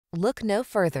Look no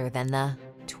further than the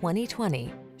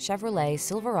 2020 Chevrolet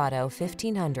Silverado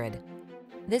 1500.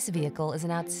 This vehicle is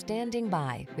an outstanding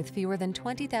buy with fewer than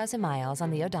 20,000 miles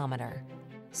on the odometer.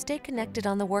 Stay connected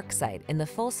on the worksite in the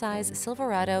full-size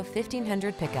Silverado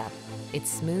 1500 pickup. Its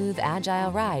smooth,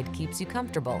 agile ride keeps you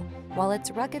comfortable, while its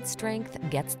rugged strength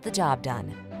gets the job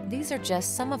done. These are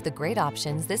just some of the great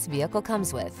options this vehicle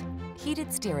comes with: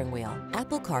 heated steering wheel,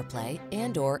 Apple CarPlay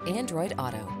and/or Android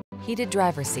Auto, heated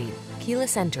driver's seat,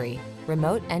 keyless entry,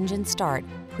 remote engine start,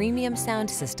 premium sound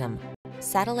system,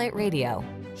 satellite radio,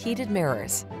 heated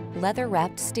mirrors,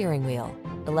 leather-wrapped steering wheel,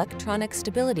 electronic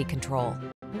stability control.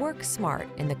 Work smart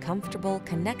in the comfortable,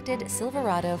 connected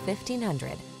Silverado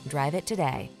 1500. Drive it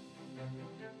today.